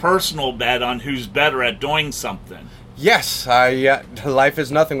becomes a personal bet on who's better at doing something. Yes, life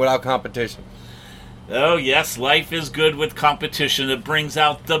is nothing without competition. Oh, yes, life is good with competition. It brings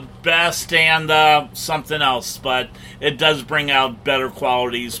out the best and something else, but it does bring out better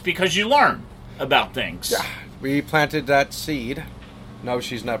qualities because you learn about things. Yeah, we planted that seed. No,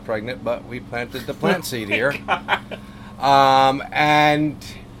 she's not pregnant, but we planted the plant seed here. And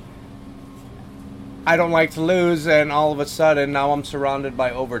I don't like to lose, and all of a sudden, now I'm surrounded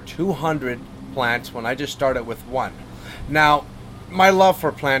by over 200 plants when I just started with one. Now, my love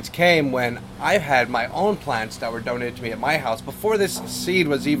for plants came when I had my own plants that were donated to me at my house before this seed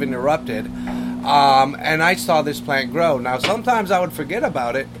was even erupted. And I saw this plant grow. Now, sometimes I would forget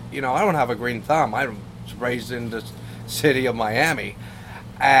about it. You know, I don't have a green thumb. I was raised in the city of Miami.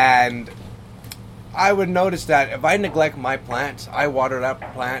 And I would notice that if I neglect my plants, I water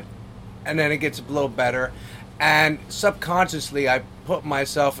that plant, and then it gets a little better. And subconsciously, I put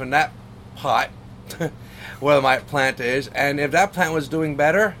myself in that pot where my plant is, and if that plant was doing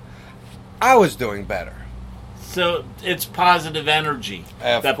better, I was doing better. So it's positive energy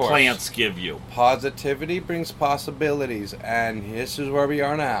that plants give you. Positivity brings possibilities, and this is where we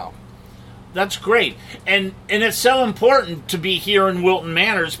are now. That's great. And it's so important to be here in Wilton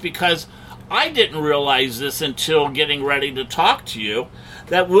Manors, because I didn't realize this until getting ready to talk to you,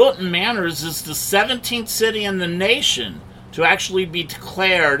 that Wilton Manors is the 17th city in the nation to actually be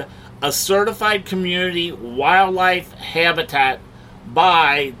declared a certified community wildlife habitat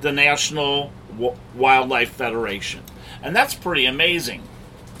by the National Wildlife Federation. And that's pretty amazing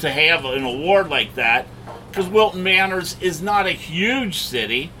to have an award like that, because Wilton Manors is not a huge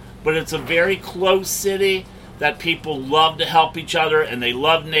city, but it's a very close city that people love to help each other, and they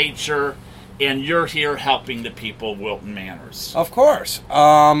love nature, and you're here helping the people of Wilton Manors. Of course.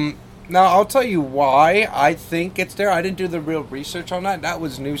 Now, I'll tell you why I think it's there. I didn't do the real research on that. That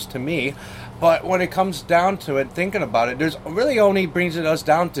was news to me. But when it comes down to it, thinking about it, there's really only brings us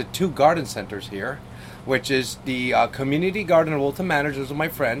down to 2 garden centers here, which is the Community Garden of Wilton Manors. Those are my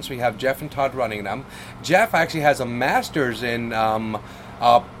friends. We have Jeff and Todd running them. Jeff actually has a master's in some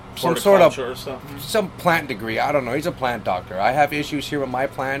sort of some plant degree. I don't know. He's a plant doctor. I have issues here with my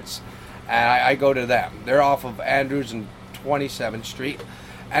plants, and I go to them. They're off of Andrews and 27th Street.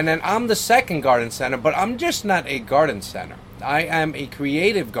 And then I'm the second garden center, but I'm just not a garden center. I am a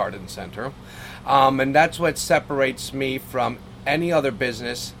creative garden center, and that's what separates me from any other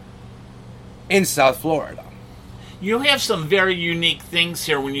business in South Florida. You have some very unique things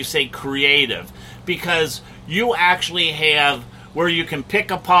here when you say creative, because you actually have where you can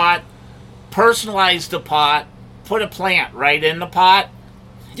pick a pot, personalize the pot, put a plant right in the pot,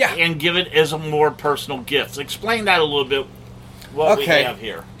 and give it as a more personal gift. Explain that a little bit. What we have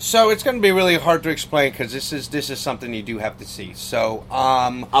here. So it's going to be really hard to explain, because this is something you do have to see. So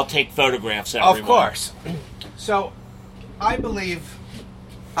I'll take photographs. Everyone. Of course. So I believe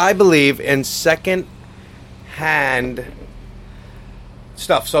in second hand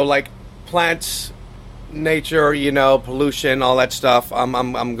stuff. So like plants, nature, pollution, all that stuff.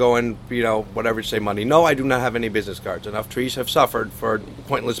 I'm going, whatever you say, money. No, I do not have any business cards. Enough trees have suffered for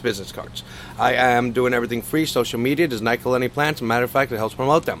pointless business cards. I am doing everything free. Social media does not kill any plants. As a matter of fact, it helps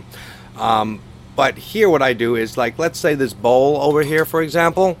promote them. But here what I do is, like, let's say this bowl over here, for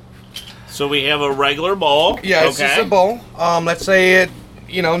example. So we have a regular bowl. Yeah, it's just a bowl. Let's say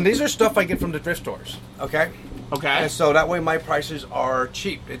these are stuff I get from the thrift stores. Okay? Okay. And so that way my prices are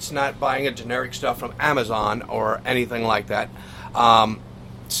cheap. It's not buying a generic stuff from Amazon or anything like that.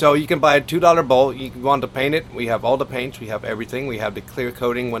 So you can buy a $2 bowl. You can want to paint it. We have all the paints. We have everything. We have the clear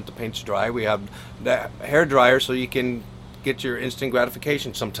coating when the paint's dry. We have the hair dryer, so you can get your instant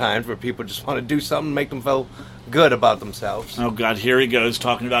gratification sometimes, where people just want to do something, make them feel good about themselves. Oh, God, here he goes,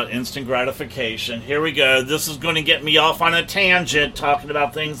 talking about instant gratification. Here we go. This is going to get me off on a tangent, talking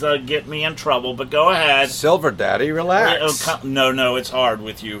about things that get me in trouble, but go ahead. Silver Daddy, relax. No, it's hard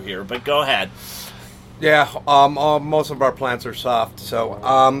with you here, but go ahead. Yeah, most of our plants are soft, so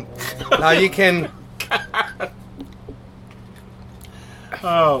now you can...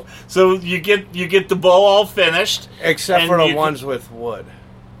 Oh, so you get the bowl all finished, except for the ones with wood.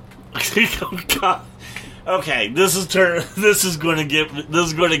 Oh, God. Okay, this is going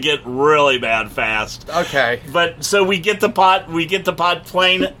to get really bad fast. Okay, but so we get the pot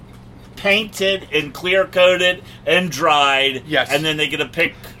plain painted and clear coated and dried. Yes, and then they get a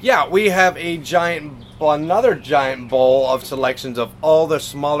pick. Yeah, we have another giant bowl of selections of all the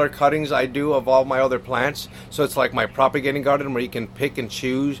smaller cuttings I do of all my other plants. So it's like my propagating garden, where you can pick and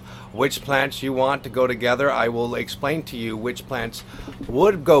choose which plants you want to go together. I will explain to you which plants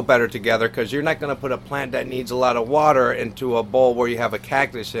would go better together, because you're not going to put a plant that needs a lot of water into a bowl where you have a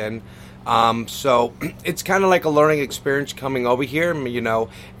cactus in. So it's kind of like a learning experience coming over here. If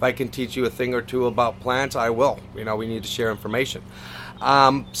I can teach you a thing or two about plants, I will. We need to share information.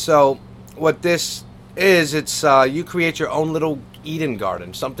 So what this is, it's you create your own little Eden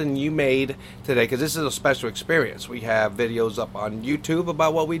garden, something you made today, because this is a special experience. We have videos up on YouTube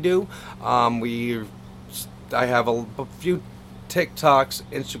about what we do. I have a few TikToks,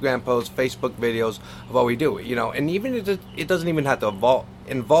 Instagram posts, Facebook videos of what we do. And even it doesn't even have to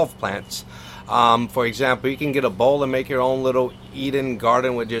involve plants. For example, you can get a bowl and make your own little Eden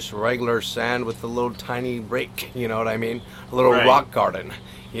garden with just regular sand with a little tiny rake, you know what I mean? A little rock garden.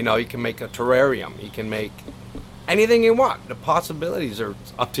 You know, you can make a terrarium. You can make anything you want. The possibilities are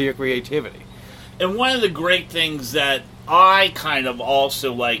up to your creativity. And one of the great things that I kind of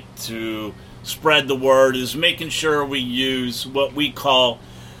also like to spread the word is making sure we use what we call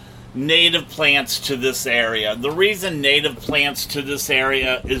native plants to this area. The reason native plants to this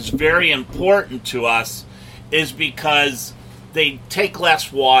area is very important to us is because they take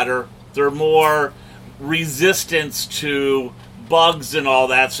less water, they're more resistant to bugs and all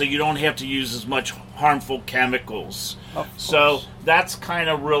that, so you don't have to use as much harmful chemicals. So that's kind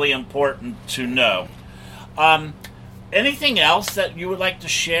of really important to know. Anything else that you would like to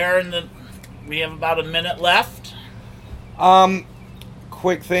share? We have about a minute left.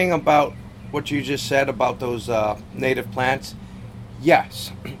 Quick thing about what you just said about those native plants.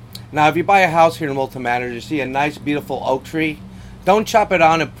 Yes. Now, if you buy a house here in Wilton Manors, you see a nice, beautiful oak tree. Don't chop it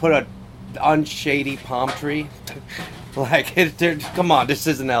on and put a unshady palm tree. Come on, this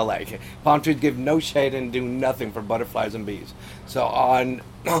isn't LA. Palm trees give no shade and do nothing for butterflies and bees. So on.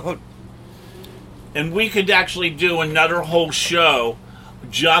 And we could actually do another whole show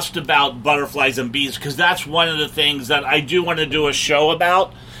just about butterflies and bees, because that's one of the things that I do want to do a show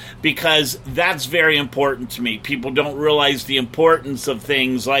about, because that's very important to me. People don't realize the importance of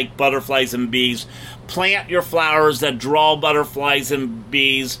things like butterflies and bees. Plant your flowers that draw butterflies and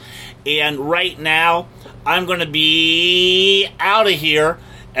bees. And right now, I'm going to be out of here,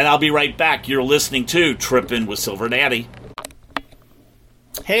 and I'll be right back. You're listening to Trippin' with Silver Daddy.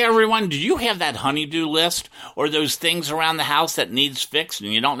 Hey everyone, do you have that honeydew list or those things around the house that needs fixed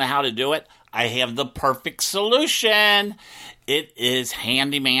and you don't know how to do it? I have the perfect solution. It is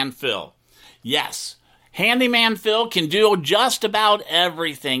Handyman Phil. Yes, Handyman Phil can do just about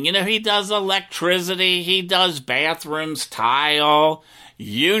everything. You know, he does electricity, he does bathrooms, tile,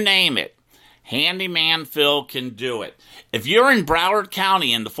 you name it. Handyman Phil can do it. If you're in Broward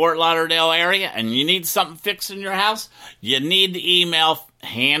County in the Fort Lauderdale area and you need something fixed in your house, you need to email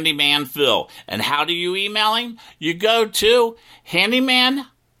Handyman Phil. And how do you email him? You go to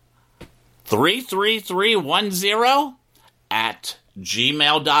handyman33310 at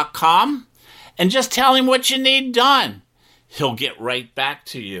gmail.com and just tell him what you need done. He'll get right back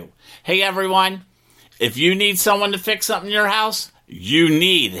to you. Hey everyone, if you need someone to fix something in your house, you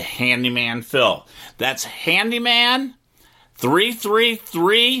need Handyman Phil. That's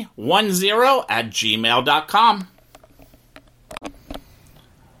handyman33310 at gmail.com.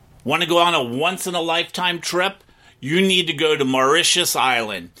 Want to go on a once-in-a-lifetime trip? You need to go to Mauritius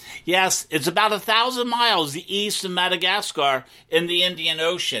Island. Yes, it's about 1,000 miles east of Madagascar in the Indian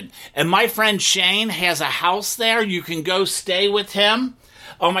Ocean. And my friend Shane has a house there. You can go stay with him.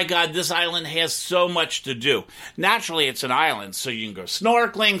 Oh my God, this island has so much to do. Naturally, it's an island, so you can go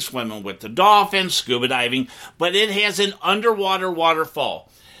snorkeling, swimming with the dolphins, scuba diving, but it has an underwater waterfall.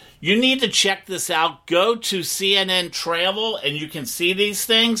 You need to check this out. Go to CNN Travel, and you can see these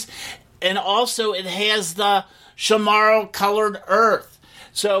things. And also, it has the Chamorro colored earth.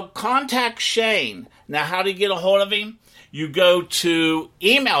 So contact Shane. Now, how do you get a hold of him? You go to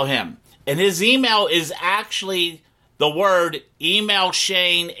email him. And his email is actually the word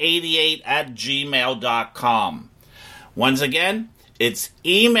emailshane88 at gmail.com. Once again, it's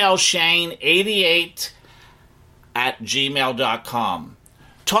emailshane88 at gmail.com.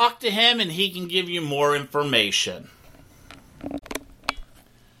 Talk to him and he can give you more information.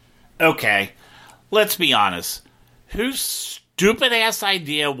 Okay, let's be honest. Whose stupid ass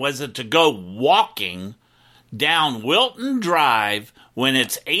idea was it to go walking down Wilton Drive when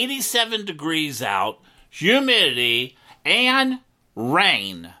it's 87 degrees out, humidity, and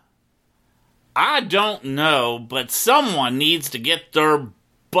rain? I don't know, but someone needs to get their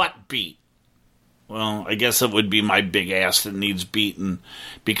butt beat. Well, I guess it would be my big ass that needs beaten,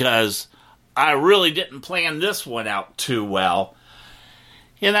 because I really didn't plan this one out too well.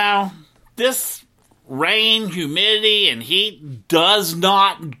 You know, this rain, humidity, and heat does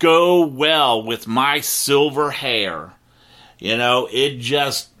not go well with my silver hair. You know, it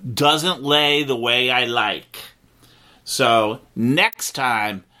just doesn't lay the way I like. So, next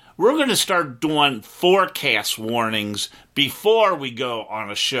time, we're going to start doing forecast warnings before we go on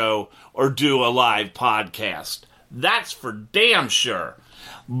a show or do a live podcast. That's for damn sure.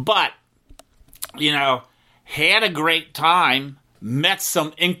 But, you know, had a great time, met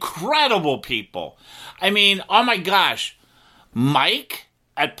some incredible people. I mean, oh my gosh, Mike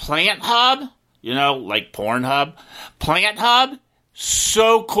at Plant Hub, you know, like Pornhub, Plant Hub,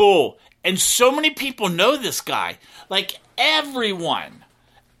 so cool. And so many people know this guy. Like everyone.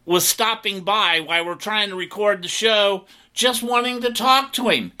 was stopping by while we're trying to record the show, just wanting to talk to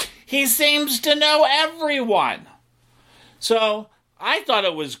him. He seems to know everyone. So I thought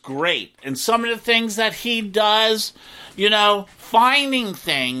it was great. And some of the things that he does, finding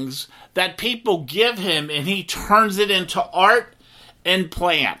things that people give him and he turns it into art and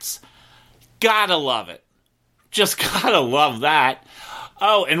plants. Gotta love it. Just gotta love that.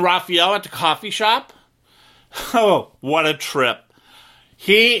 Oh, and Raphael at the coffee shop? Oh, what a trip.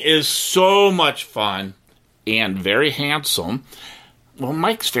 He is so much fun and very handsome. Well,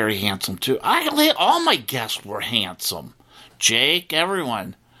 Mike's very handsome too. All my guests were handsome. Jake,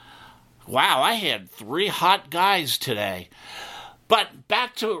 everyone. Wow, I had 3 hot guys today. But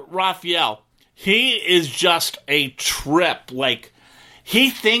back to Raphael. He is just a trip. Like, he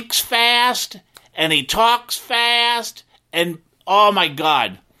thinks fast and he talks fast. And, oh my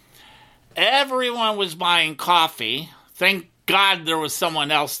God, everyone was buying coffee. Thank God there was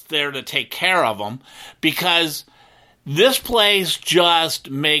someone else there to take care of them, because this place just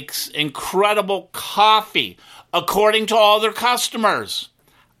makes incredible coffee, according to all their customers.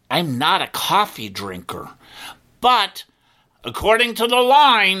 I'm not a coffee drinker, but according to the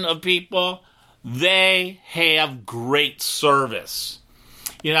line of people, they have great service.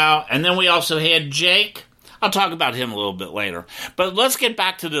 And then we also had Jake. I'll talk about him a little bit later. But let's get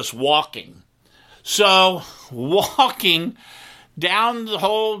back to this walking. So, walking down the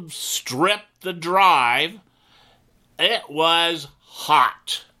whole strip, the drive, it was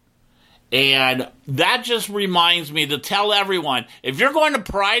hot. And that just reminds me to tell everyone, if you're going to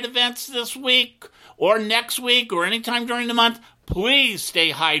Pride events this week or next week or anytime during the month, please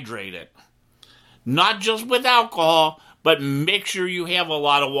stay hydrated. Not just with alcohol, but make sure you have a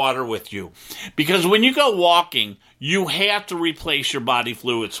lot of water with you. Because when you go walking, you have to replace your body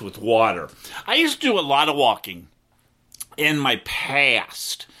fluids with water. I used to do a lot of walking in my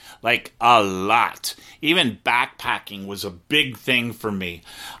past. Like, a lot. Even backpacking was a big thing for me.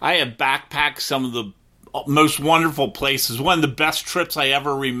 I have backpacked some of the most wonderful places. One of the best trips I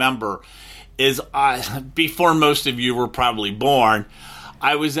ever remember is, before most of you were probably born,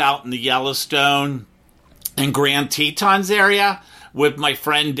 I was out in the Yellowstone and Grand Tetons area with my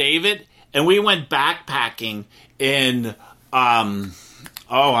friend David, and we went backpacking in, I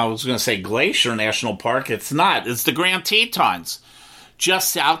was going to say Glacier National Park. It's not. It's the Grand Tetons,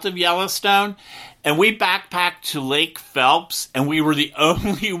 just south of Yellowstone. And we backpacked to Lake Phelps, and we were the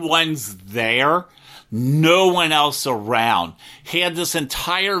only ones there. No one else around. Had this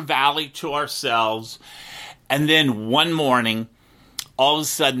entire valley to ourselves. And then one morning, all of a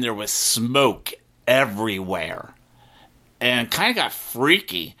sudden there was smoke everywhere. And it kind of got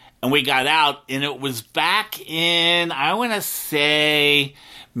freaky. And we got out, and it was back in, I want to say,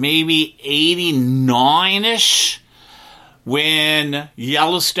 maybe 89-ish, when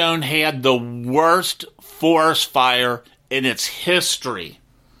Yellowstone had the worst forest fire in its history.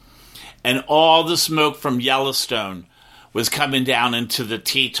 And all the smoke from Yellowstone was coming down into the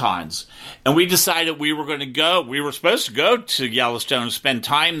Tetons. And we decided we were going to go. We were supposed to go to Yellowstone and spend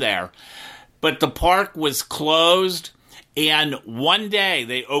time there. But the park was closed. And one day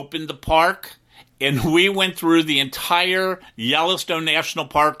they opened the park. And we went through the entire Yellowstone National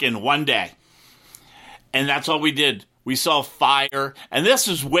Park in one day. And that's all we did. We saw fire. And this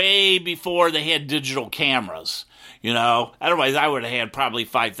is way before they had digital cameras. Otherwise I would have had probably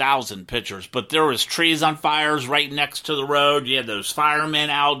 5,000 pictures. But there was trees on fires right next to the road. You had those firemen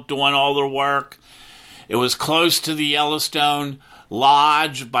out doing all their work. It was close to the Yellowstone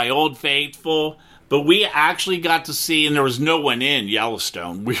Lodge by Old Faithful. But we actually got to see, and there was no one in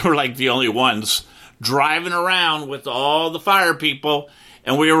Yellowstone. We were like the only ones driving around with all the fire people.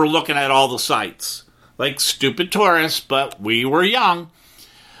 And we were looking at all the sights. Like stupid tourists, but we were young.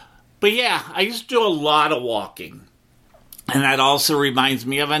 But yeah, I used to do a lot of walking. And that also reminds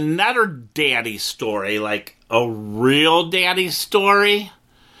me of another daddy story, like a real daddy story.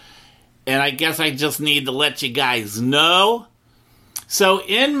 And I guess I just need to let you guys know. So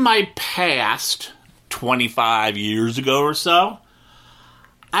in my past, 25 years ago or so,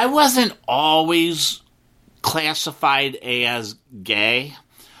 I wasn't always classified as gay.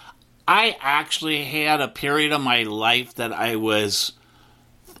 I actually had a period of my life that I was,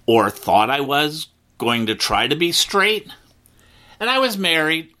 or thought I was, going to try to be straight. And I was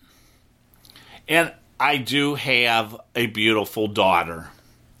married. And I do have a beautiful daughter.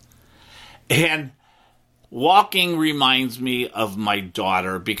 And walking reminds me of my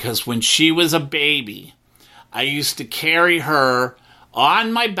daughter, because when she was a baby, I used to carry her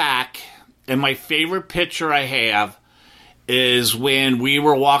on my back. And my favorite picture I have is when we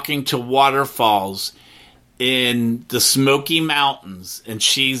were walking to waterfalls in the Smoky Mountains, and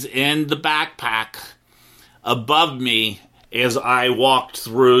she's in the backpack above me as I walked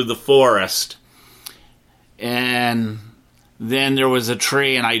through the forest. And then there was a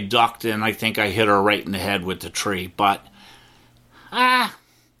tree, and I ducked, and I think I hit her right in the head with the tree. But, I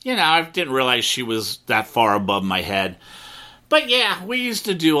didn't realize she was that far above my head. But yeah, we used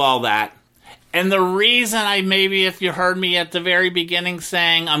to do all that. And the reason if you heard me at the very beginning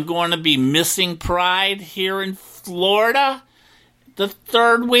saying I'm going to be missing Pride here in Florida the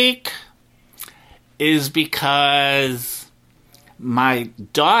third week is because my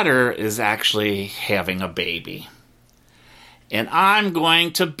daughter is actually having a baby. And I'm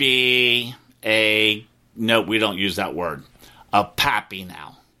going to be no, we don't use that word, a pappy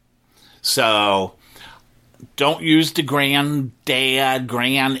now. So don't use the granddad,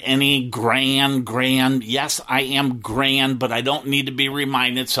 grand. Yes, I am grand, but I don't need to be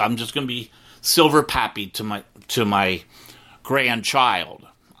reminded, so I'm just going to be silver pappy to my grandchild.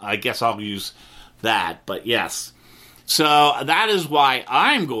 I guess I'll use that, but yes. So that is why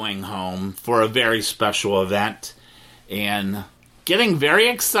I'm going home for a very special event and getting very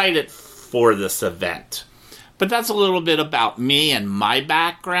excited for this event. But that's a little bit about me and my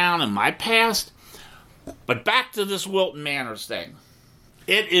background and my past. But back to this Wilton Manors thing.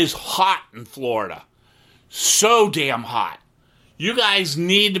 It is hot in Florida. So damn hot. You guys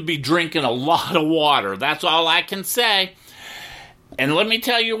need to be drinking a lot of water. That's all I can say. And let me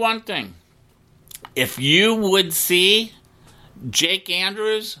tell you one thing. If you would see Jake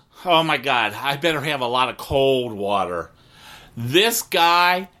Andrews, oh my God, I better have a lot of cold water. This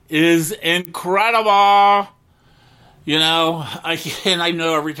guy is incredible. I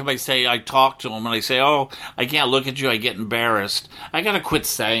know every time I talk to him and I say, oh, I can't look at you, I get embarrassed. I got to quit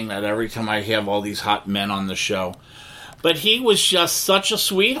saying that every time I have all these hot men on the show. But he was just such a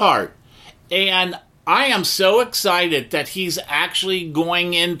sweetheart. And I am so excited that he's actually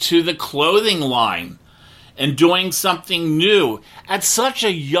going into the clothing line and doing something new at such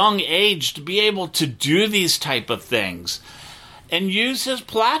a young age to be able to do these type of things and use his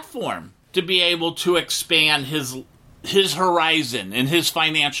platform to be able to expand his horizon and his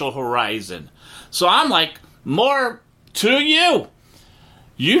financial horizon. So I'm like, more to you.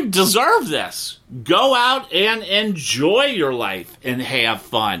 You deserve this. Go out and enjoy your life and have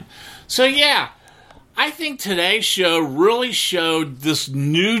fun. So yeah, I think today's show really showed this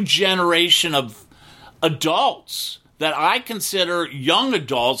new generation of adults that I consider young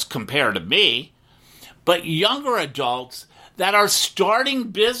adults compared to me, but younger adults that are starting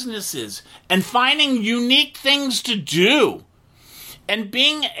businesses and finding unique things to do and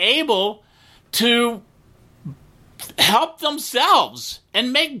being able to help themselves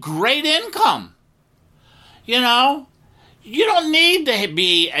and make great income. You don't need to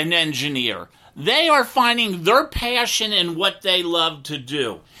be an engineer. They are finding their passion in what they love to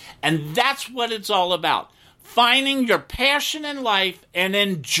do. And that's what it's all about. Finding your passion in life and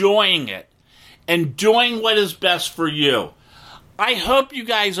enjoying it and doing what is best for you. I hope you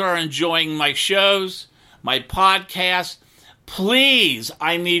guys are enjoying my shows, my podcast. Please,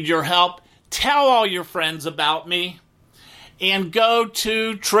 I need your help. Tell all your friends about me. And go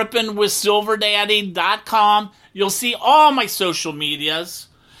to trippinwithsilverdaddy.com. You'll see all my social medias.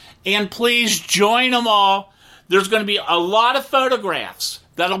 And please join them all. There's going to be a lot of photographs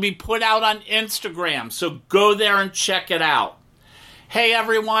that'll be put out on Instagram. So go there and check it out. Hey,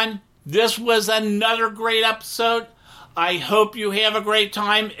 everyone. This was another great episode. I hope you have a great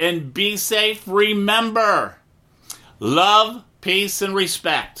time and be safe. Remember, love, peace, and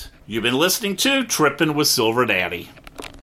respect. You've been listening to Trippin' with Silver Daddy.